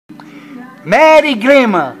Maddey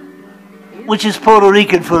Gdeema, which is Puerto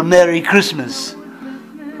Rican for Merry Christmas.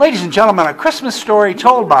 Ladies and gentlemen, a Christmas story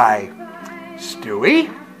told by Stewie,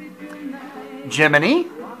 Jiminy,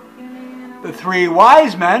 the Three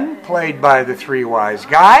Wise Men, played by the Three Wise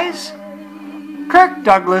Guys, Kirk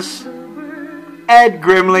Douglas, Ed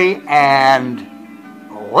Grimley, and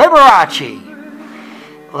Liberace.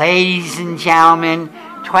 Ladies and gentlemen,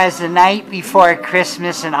 'twas the night before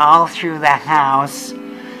Christmas, and all through the house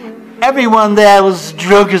everyone there was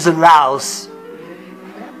drunk as a louse.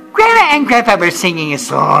 Grandma and Grandpa were singing a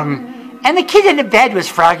song, and the kid in the bed was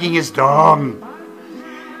frogging his dong.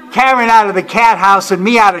 Karen out of the cat house and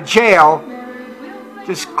me out of jail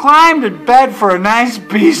just climbed in bed for a nice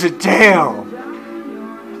piece of tail.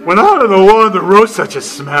 When out of the lawn there rose such a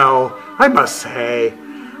smell, I must say,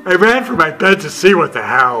 I ran for my bed to see what the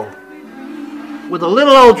hell. With a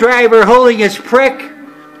little old driver holding his prick,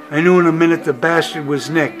 I knew in a minute the bastard was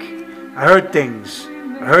Nick. I heard things.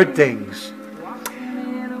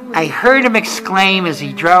 I heard him exclaim as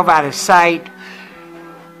he drove out of sight,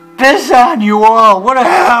 "Piss on you all, what a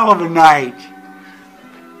hell of a night."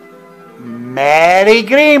 Maddey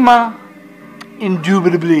Gdeema,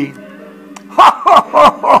 indubitably.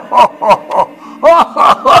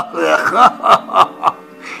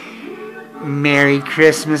 Merry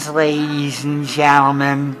Christmas, ladies and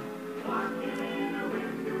gentlemen.